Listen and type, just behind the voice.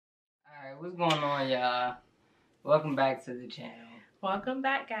What's going on, y'all? Welcome back to the channel. Welcome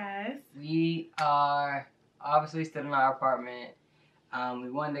back, guys. We are obviously still in our apartment. We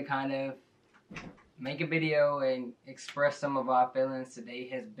wanted to kind of make a video and express some of our feelings. Today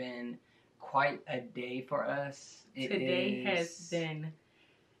has been quite a day for us. Today has been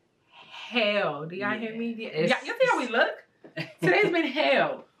hell. Do y'all hear me? Y'all see how we look? Today's been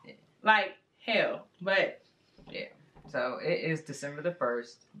hell. Yeah. Like hell. But yeah. So it is December the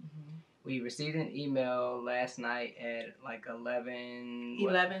 1st. We received an email last night at like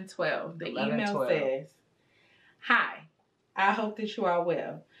 11:12. The 11, email 12. says, "Hi, I hope that you are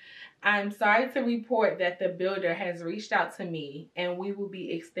well. I'm sorry to report that the builder has reached out to me and we will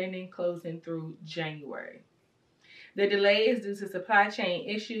be extending closing through January. The delay is due to supply chain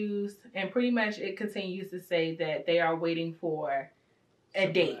issues," and pretty much it continues to say that they are waiting for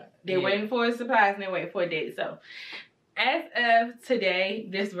a date. They're waiting for supplies and they're waiting for a date. So as of today,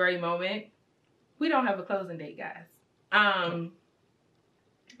 this very moment, we don't have a closing date, guys.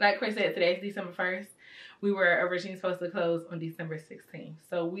 Like Chris said, today is December 1st. We were originally supposed to close on December 16th.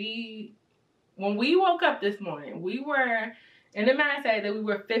 So when we woke up this morning, we were in the mindset that we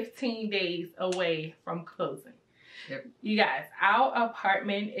were 15 days away from closing. Yep. You guys, our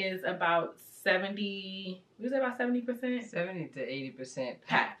apartment is about 70%? 70 to 80%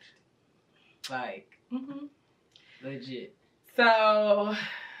 packed. Like, legit. So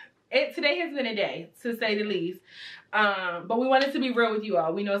today has been a day, to say the least. But we wanted to be real with you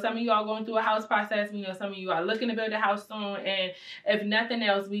all. We know some of you all going through a house process. We know some of you are looking to build a house soon. And if nothing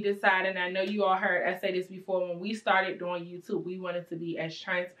else, we decided, and I know you all heard us say this before, when we started doing YouTube, we wanted to be as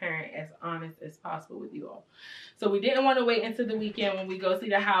transparent, as honest as possible with you all. So we didn't want to wait until the weekend when we go see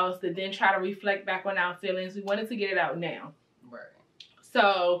the house to then try to reflect back on our feelings. We wanted to get it out now. Right.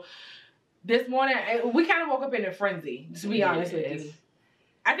 So this morning, we kind of woke up in a frenzy, to be honest with you.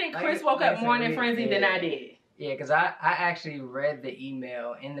 I think Chris woke up more in a frenzy than I did. Yeah, because I actually read the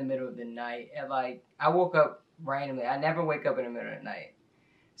email in the middle of the night. And like, I woke up randomly. I never wake up in the middle of the night.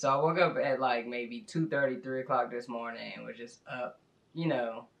 So I woke up at like maybe 2:30, 3 o'clock this morning and was just up, you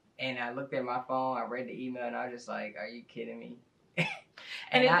know. And I looked at my phone, I read the email, and I was just like, are you kidding me?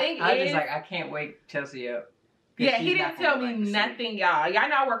 And the thing is, I was just like, I can't wake Chelsea up. Yeah, he didn't tell me nothing, y'all. Y'all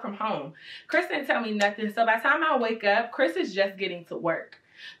know I work from home. Chris didn't tell me nothing. So by the time I wake up, Chris is just getting to work.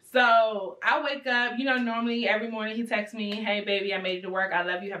 So I wake up, you know, normally every morning he texts me, "Hey baby, I made it to work. I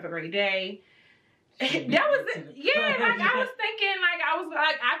love you. Have a great day." That was it. Yeah, like I was thinking, like I was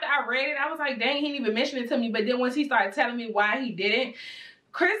like, after I read it, I was like, dang, he didn't even mention it to me. But then once he started telling me why he didn't,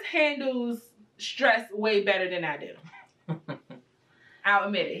 Chris handles stress way better than I do. I'll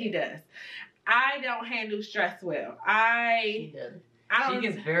admit it, he does. I don't handle stress well. She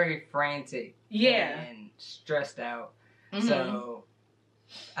gets very frantic. Yeah. And stressed out. So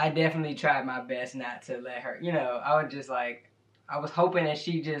I definitely tried my best not to let her, you know, I was just like, I was hoping that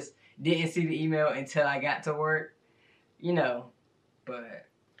she just didn't see the email until I got to work, you know, but.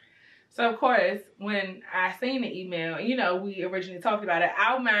 So, of course, when I seen the email, you know, we originally talked about it.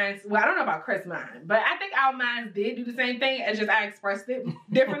 Our minds, well, I don't know about Chris' mind, but I think our minds did do the same thing. It's just I expressed it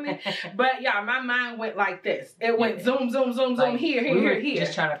differently. But, yeah, my mind went like this. It went zoom, zoom, zoom, like, zoom, here, here.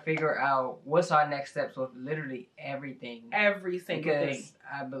 Just trying to figure out what's our next steps with literally everything. Every single thing. Because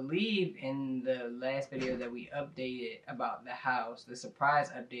I believe in the last video that we updated about the house, the surprise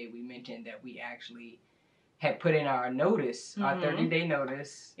update, we mentioned that we actually had put in our notice, our 30-day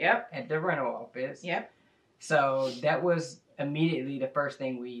notice at the rental office. Yep. So that was immediately the first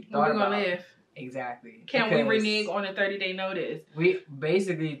thing we thought about. We're gonna live. Exactly. Can we renege on a 30-day notice? We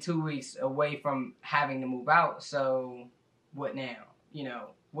basically 2 weeks away from having to move out. So what now? You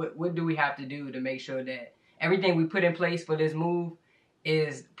know, what do we have to do to make sure that everything we put in place for this move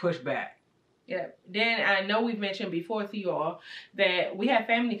is pushed back? Yep. Then I know we've mentioned before to you all that we have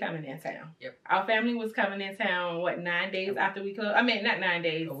family coming in town. Yep. Our family was coming in town, what, 9 days after we closed? I mean, not 9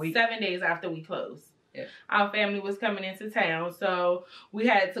 days, 7 days after we closed. Yep. Our family was coming into town, so we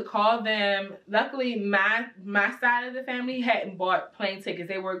had to call them. Luckily, my side of the family hadn't bought plane tickets.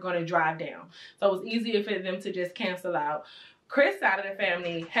 They were going to drive down. So it was easier for them to just cancel out. Chris' side of the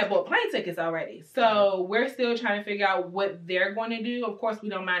family had bought plane tickets already. So we're still trying to figure out what they're going to do. Of course, we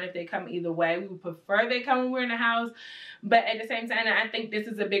don't mind if they come either way. We would prefer they come when we're in the house. But at the same time, I think this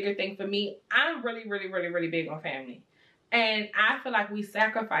is a bigger thing for me. I'm really, really, really, really big on family. And I feel like we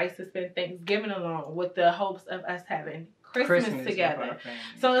sacrifice to spend Thanksgiving alone with the hopes of us having Christmas together.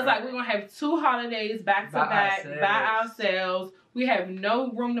 So it's like we're going to have 2 holidays back to back by ourselves. We have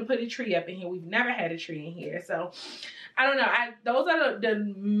no room to put a tree up in here. We've never had a tree in here. So I don't know. Those are the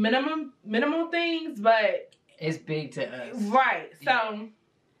minimum things, but it's big to us. Right. So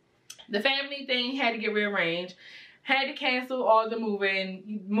The family thing had to get rearranged. Had to cancel all the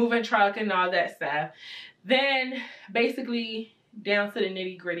moving truck and all that stuff. Then basically down to the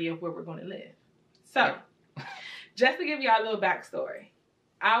nitty gritty of where we're going to live. So just to give y'all a little backstory,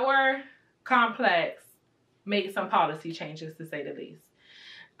 our complex made some policy changes, to say the least,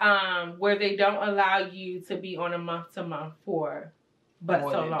 where they don't allow you to be on a month-to-month for but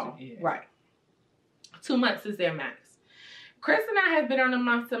so long. Yeah. Right. 2 months is their max. Chris and I have been on a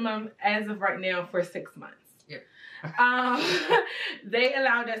month-to-month as of right now for 6 months. They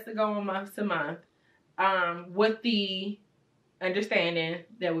allowed us to go on month-to-month with the understanding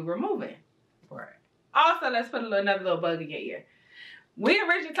that we were moving. Right. Also, let's put another little bug in your ear. We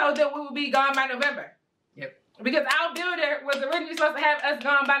originally told them we would be gone by November. Yep. Because our builder was originally supposed to have us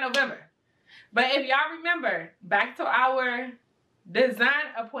gone by November. But if y'all remember, back to our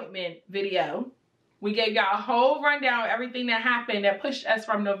design appointment video, we gave y'all a whole rundown of everything that happened that pushed us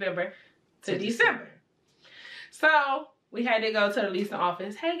from November to December. So we had to go to the leasing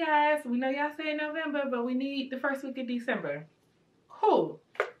office. Hey guys, we know y'all said November, but we need the first week of December. Cool.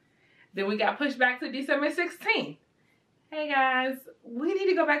 Then we got pushed back to December 16th. Hey guys, we need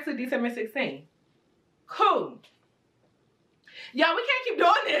to go back to December 16th. Cool. Y'all, we can't keep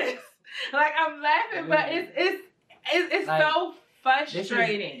doing this. Like, I'm laughing, but it's like, so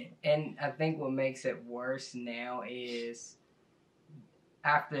frustrating. And I think what makes it worse now is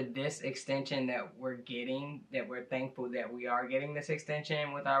after this extension that we're getting, that we're thankful that we are getting this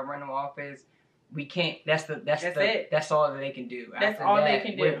extension with our rental office, we can't. That's all that they can do. That's all they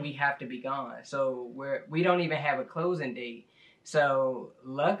can do. We have to be gone. So we don't even have a closing date. So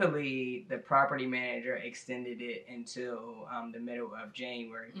luckily, the property manager extended it until the middle of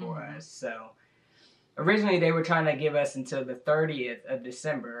January for us. So originally they were trying to give us until the 30th of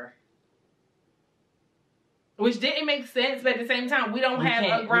December. Which didn't make sense, but at the same time, we don't have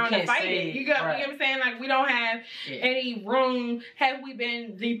a ground to fight it. You know what I'm saying? Like, we don't have any room. Have we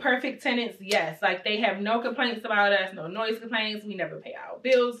been the perfect tenants? Yes. Like, they have no complaints about us, no noise complaints. We never pay our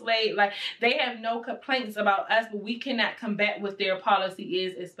bills late. Like, they have no complaints about us, but we cannot combat what their policy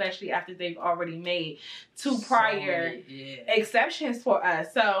is, especially after they've already made two prior exceptions for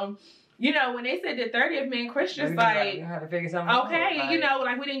us. So, you know, when they said the 30th, man, Chris just like, you have to figure something out. Okay, you know,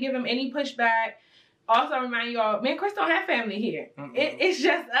 like, we didn't give them any pushback. Also, remind y'all, me and Chris don't have family here. It's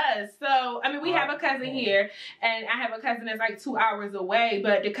just us. So, I mean, we have a cousin here, and I have a cousin that's like 2 hours away,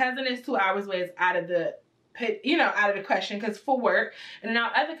 but the cousin that's 2 hours away is out of the out of the question because for work. And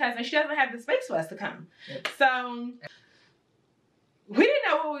our other cousin, she doesn't have the space for us to come. Yep. So, we didn't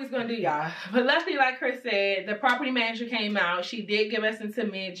know what we was going to do, y'all. But luckily, like Chris said, the property manager came out. She did give us until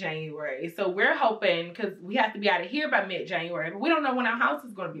mid-January. So, we're hoping, because we have to be out of here by mid-January, but we don't know when our house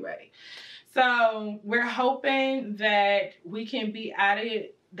is going to be ready. So we're hoping that we can be out of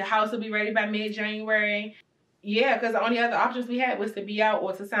it. The house will be ready by mid-January. Yeah, because the only other options we had was to be out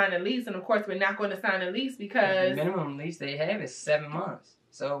or to sign a lease. And of course, we're not going to sign a lease because the minimum lease they have is 7 months.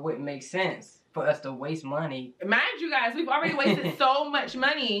 So it wouldn't make sense for us to waste money. Mind you guys, we've already wasted so much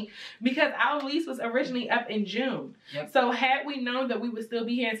money because our lease was originally up in June. Yep. So had we known that we would still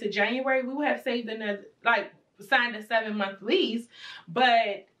be here until January, we would have saved another, signed a 7-month lease,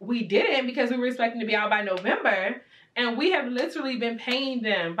 but we didn't because we were expecting to be out by November, and we have literally been paying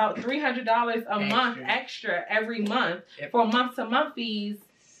them about $300 a month extra every month for month-to-month fees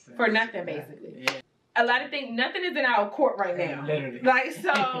for nothing, basically. Yeah. A lot of things, nothing is in our court right now. Literally. Like,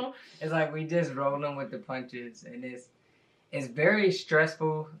 so. It's like we just rolling with the punches, and it's very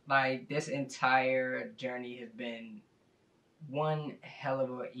stressful. Like, this entire journey has been one hell of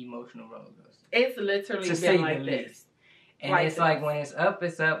an emotional roller coaster. It's literally been like this. And it's like when it's up,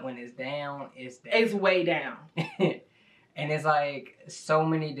 it's up. When it's down, it's down. It's way down. And it's like so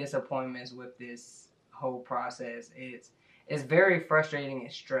many disappointments with this whole process. It's very frustrating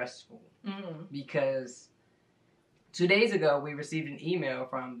and stressful because 2 days ago we received an email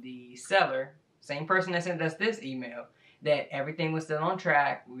from the seller, same person that sent us this email, that everything was still on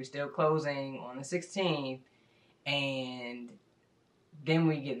track. We were still closing on the 16th. And then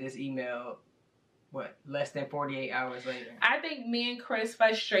we get this email, less than 48 hours later. I think me and Chris'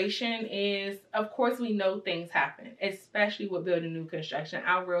 frustration is, of course, we know things happen, especially with building new construction.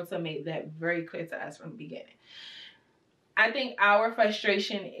 Our realtor made that very clear to us from the beginning. I think our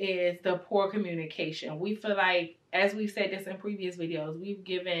frustration is the poor communication. We feel like, as we've said this in previous videos, we've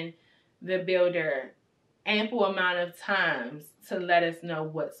given the builder ample amount of times to let us know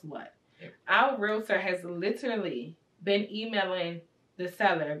what's what. Yep. Our realtor has literally been emailing the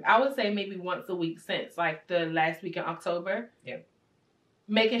seller, I would say maybe once a week since like the last week in October. Yep.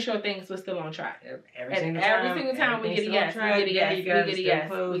 making sure things were still on track. Every single time we get a yes. We get a yes. We get a yes.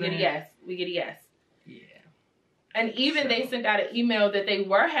 We get a yes. We get a yes. Yeah. And even they sent out an email that they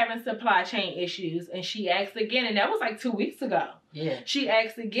were having supply chain issues, and she asked again, and that was like 2 weeks ago. Yeah. She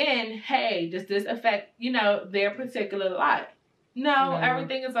asked again, hey, does this affect, their particular lot? No,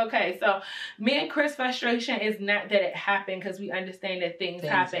 everything is okay. So me and Chris' frustration is not that it happened, because we understand that things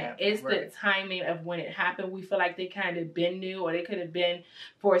happen. It's the timing of when it happened. We feel like they kind of been new, or they could have been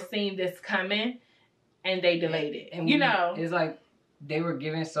foreseeing this coming, and they delayed it. And it's like they were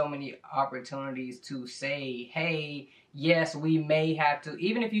given so many opportunities to say, hey, yes, we may have to.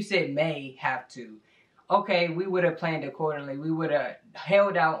 Even if you said may have to, okay, we would have planned accordingly. We would have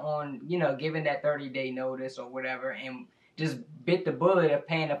held out on, giving that 30-day notice or whatever, and just bit the bullet of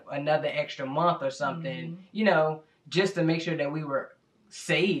paying another extra month or something, just to make sure that we were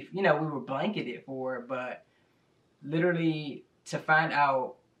safe. We were blanketed for it. But literally to find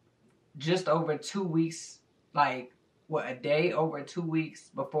out just over 2 weeks, like, a day over 2 weeks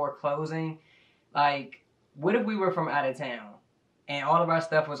before closing, like, what if we were from out of town and all of our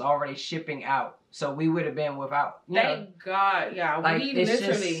stuff was already shipping out? So we would have been without, Thank God, yeah. Like, we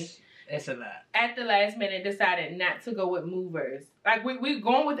literally... It's a lot. At the last minute, decided not to go with movers. Like, we're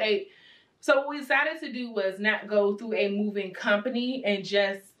going with so what we decided to do was not go through a moving company and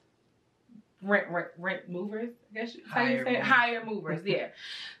just rent movers, I guess how you say it? Hire movers, yeah.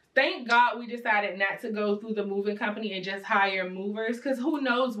 Thank God we decided not to go through the moving company and just hire movers, because who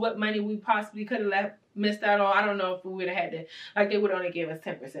knows what money we possibly could have missed out on. I don't know if we would have had to, like, they would only give us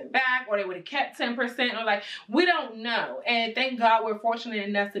 10% back, or they would have kept 10%, or like, we don't know. And thank God we're fortunate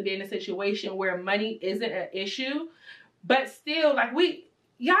enough to be in a situation where money isn't an issue, but still, like,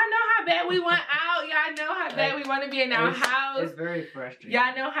 y'all know how bad we want out. Y'all know how bad we want to be in our house. It's very frustrating.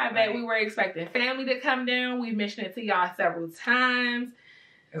 Y'all know how bad we were expecting family to come down. We mentioned it to y'all several times.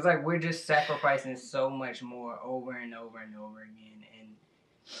 It's like we're just sacrificing so much more over and over and over again. And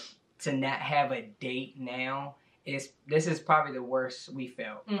to not have a date now, this is probably the worst we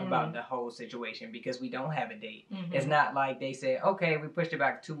felt about the whole situation, because we don't have a date. It's not like they said, okay, we pushed it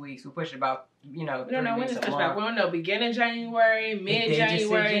back 2 weeks. We pushed it about, we don't know when it's pushed back. We don't know beginning January,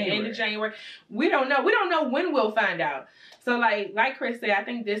 mid-January, end of January. We don't know. We don't know when we'll find out. So like Chris said, I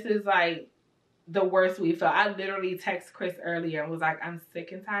think this is like the worst we felt. I literally texted Chris earlier and was like, I'm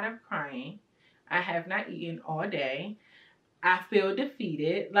sick and tired of crying. I have not eaten all day. I feel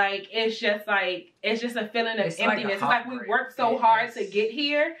defeated. Like, it's just a feeling of emptiness. Like it's like we worked so hard to get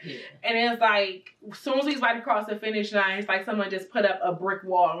here. Yeah. And it's like, as soon as we was about to cross the finish line, it's like someone just put up a brick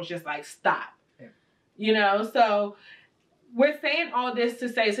wall and was just like, stop. Yeah. So we're saying all this to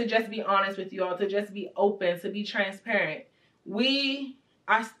say, to just be honest with you all, to just be open, to be transparent. We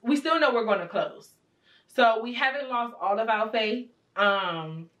still know we're going to close. So we haven't lost all of our faith.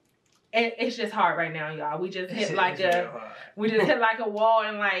 And it's just hard right now, y'all. We just hit like a wall,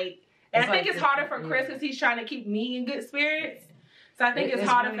 and like, and I think it's harder for Chris because he's trying to keep me in good spirits. So I think it's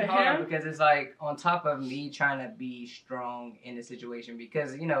harder really for him, because it's like on top of me trying to be strong in the situation,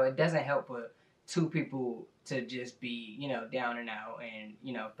 because it doesn't help for two people to just be down and out and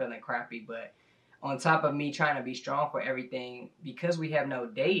feeling crappy. But on top of me trying to be strong for everything, because we have no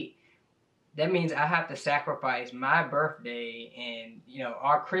date, that means I have to sacrifice my birthday and,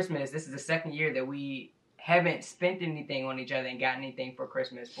 our Christmas. This is the second year that we haven't spent anything on each other and gotten anything for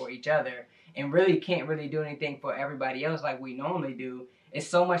Christmas for each other, and really can't really do anything for everybody else like we normally do. It's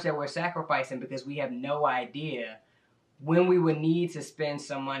so much that we're sacrificing because we have no idea when we would need to spend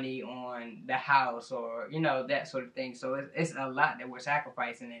some money on the house or, that sort of thing. So it's a lot that we're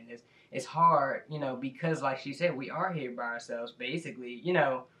sacrificing, and it's hard, because like she said, we are here by ourselves, basically,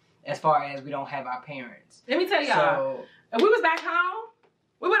 as far as we don't have our parents. Let me tell y'all, if we was back home,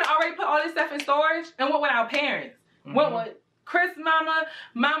 we would have already put all this stuff in storage and went with our parents. Went with Chris' mama,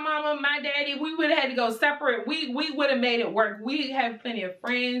 my mama, my daddy. We would have had to go separate. We would have made it work. We have plenty of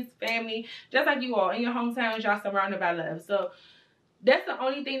friends, family, just like you all. In your hometowns, y'all surrounded by love. So that's the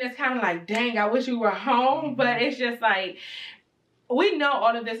only thing that's kind of like, dang, I wish you were home. But it's just like, we know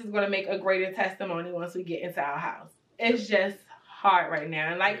all of this is going to make a greater testimony once we get into our house. It's just hard right now.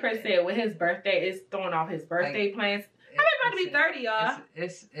 And like Chris said, with his birthday, it's throwing off his birthday plans. I'm about to be 30, y'all.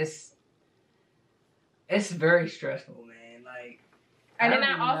 It's very stressful, man. Like, and then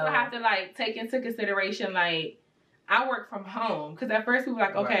I also have to like take into consideration, like, I work from home, because at first we were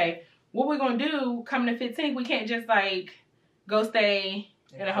like, okay, what we're gonna do coming the 15th? We can't just like go stay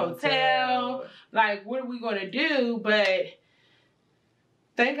in a hotel. Like, what are we gonna do? But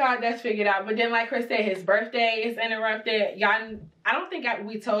thank God that's figured out. But then, like Chris said, his birthday is interrupted. Y'all, I don't think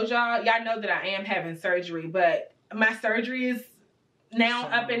we told y'all. Y'all know that I am having surgery, but my surgery is now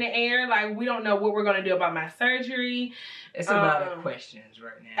up in the air. Like, we don't know what we're going to do about my surgery. It's a lot of questions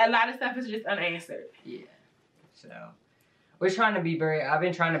right now. A lot of stuff is just unanswered. Yeah. So, I've been trying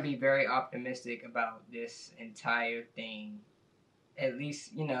to be very optimistic about this entire thing. At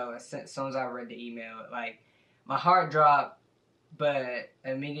least, you know, as soon as I read the email, like, my heart dropped, but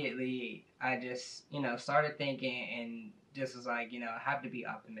immediately I just, you know, started thinking and just was like, you know, I have to be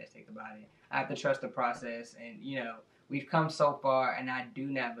optimistic about it. I have to trust the process, and, you know, we've come so far, and I do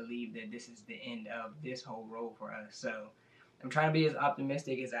not believe that this is the end of this whole road for us. So I'm trying to be as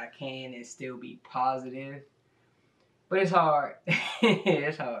optimistic as I can and still be positive. But it's hard.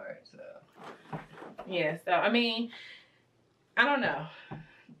 It's hard. So. Yeah, so, I mean, I don't know.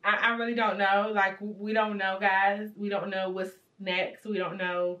 I really don't know. Like, we don't know, guys. We don't know what's next. We don't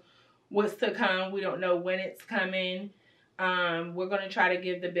know what's to come. We don't know when it's coming. We're going to try to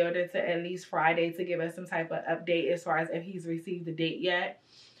give the builder to at least Friday to give us some type of update as far as if he's received the date yet.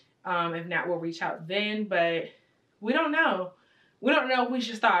 If not, we'll reach out then. But we don't know. We don't know if we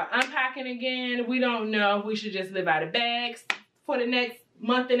should start unpacking again. We don't know if we should just live out of bags for the next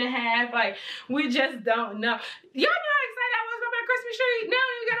month and a half. Like, we just don't know. Y'all know how excited I was about my Christmas tree? Now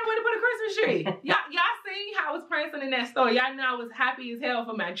we got nowhere to put a Christmas tree. Y'all see how I was prancing in that store? Y'all know I was happy as hell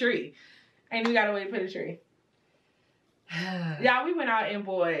for my tree. And we got a way to put a tree. Y'all, we went out and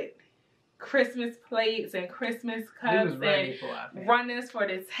bought Christmas plates and Christmas cups and runners for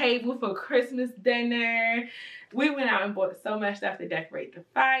the table for Christmas dinner. We went out and bought so much stuff to decorate the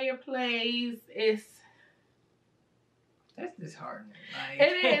fireplace. That's disheartening. Like,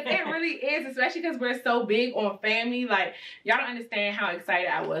 it is. It really is, especially because we're so big on family. Like, y'all don't understand how excited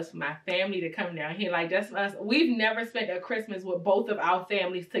I was for my family to come down here. Like, just us. We've never spent a Christmas with both of our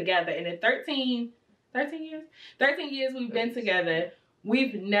families together. And in 13 years we've been together,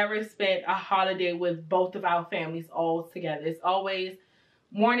 we've never spent a holiday with both of our families all together. It's always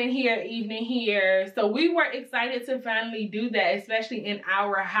morning here, evening here. So we were excited to finally do that, especially in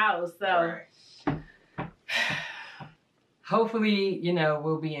our house. So hopefully, you know,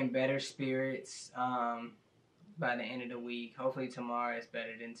 we'll be in better spirits by the end of the week. Hopefully tomorrow is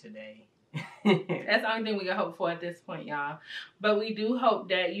better than today. That's the only thing we can hope for at this point, y'all. But we do hope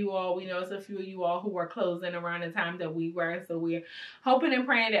that you all, we know it's a few of you all who were closing around the time that we were. So we're hoping and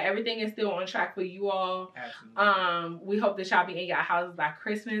praying that everything is still on track for you all. Absolutely. We hope that y'all be in your houses by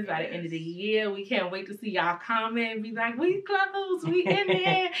Christmas, by the end of the year. We can't wait to see y'all comment and be like, we close, we in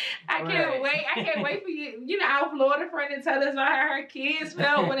there. I can't wait. I can't wait for you, you know, our Florida friend to tell us about how her kids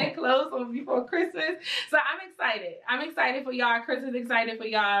felt when they closed on before Christmas. So I'm excited. I'm excited for y'all. Chris is excited for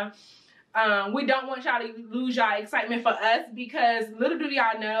y'all. We don't want y'all to lose y'all excitement for us, because little do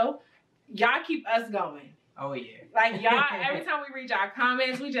y'all know, y'all keep us going. Oh, yeah. Like, y'all, every time we read y'all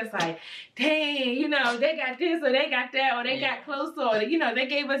comments, we just like, dang, you know, they got this or they got that or they got close or, you know, they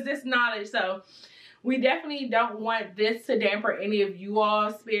gave us this knowledge. So we definitely don't want this to damper any of you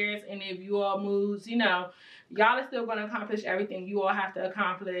all's spirits, any of you all moods. You know, y'all are still going to accomplish everything you all have to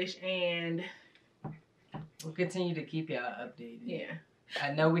accomplish, and we'll continue to keep y'all updated. Yeah.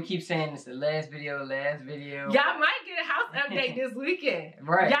 I know we keep saying it's the last video. Y'all might get a house update this weekend.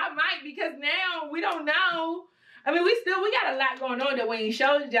 Right. Y'all might, because now we don't know. I mean, we got a lot going on that we ain't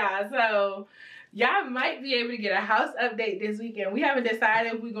showed y'all. So y'all might be able to get a house update this weekend. We haven't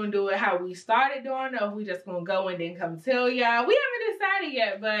decided if we're going to do it how we started doing, or if we just going to go and then come tell y'all. We haven't decided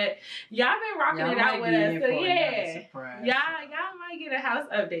yet, but y'all been rocking it out with us. So yeah, y'all might get a house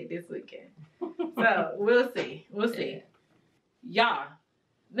update this weekend. So we'll see. We'll see. Y'all,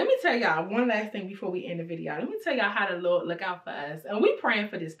 let me tell y'all one last thing before we end the video. Let me tell y'all how the Lord look out for us. And we praying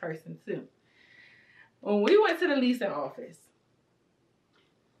for this person too. When we went to the leasing office,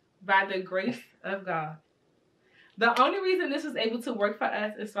 by the grace of God, the only reason this was able to work for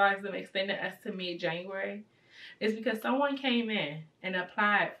us as far as them extending us to mid-January is because someone came in and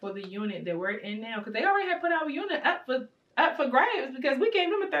applied for the unit that we're in now. Because they already had put our unit up for grabs, because we gave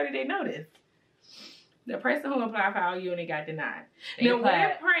them a 30-day notice. The person who applied for our unit got denied. Now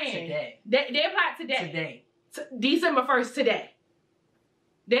we're praying. Today. They applied today. December 1st today.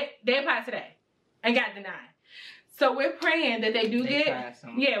 They applied today and got denied. So we're praying that they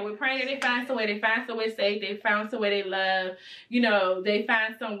we're praying that they find somewhere. They find somewhere safe. They found somewhere they love. You know, they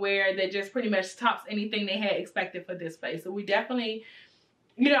find somewhere that just pretty much tops anything they had expected for this place. So we definitely,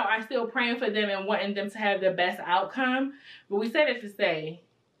 you know, are still praying for them and wanting them to have the best outcome. But we said it to say,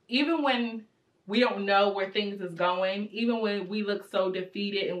 even when we don't know where things is going, even when we look so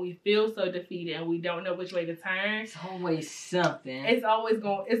defeated and we feel so defeated and we don't know which way to turn, it's always something. It's always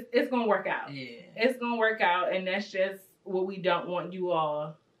going to work out. Yeah. It's going to work out, and that's just what we don't want you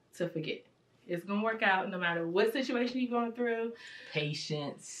all to forget. It's gonna work out no matter what situation you're going through.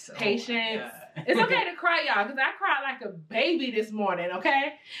 Patience. Patience. Oh, it's okay to cry, y'all, because I cried like a baby this morning,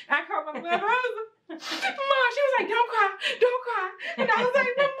 okay? I cried my mom. Mom, she was like, don't cry. And I was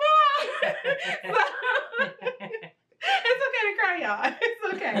like, but Mom. So, it's okay to cry, y'all. It's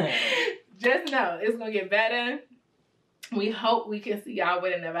okay. Just know it's gonna get better. We hope we can see y'all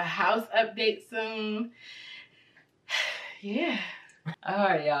with another house update soon. Yeah.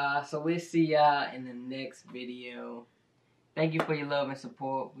 Alright, y'all. So we'll see y'all in the next video. Thank you for your love and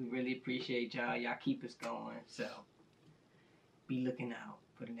support. We really appreciate y'all. Y'all keep us going. So be looking out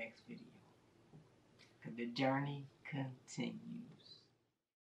for the next video. Because the journey continues.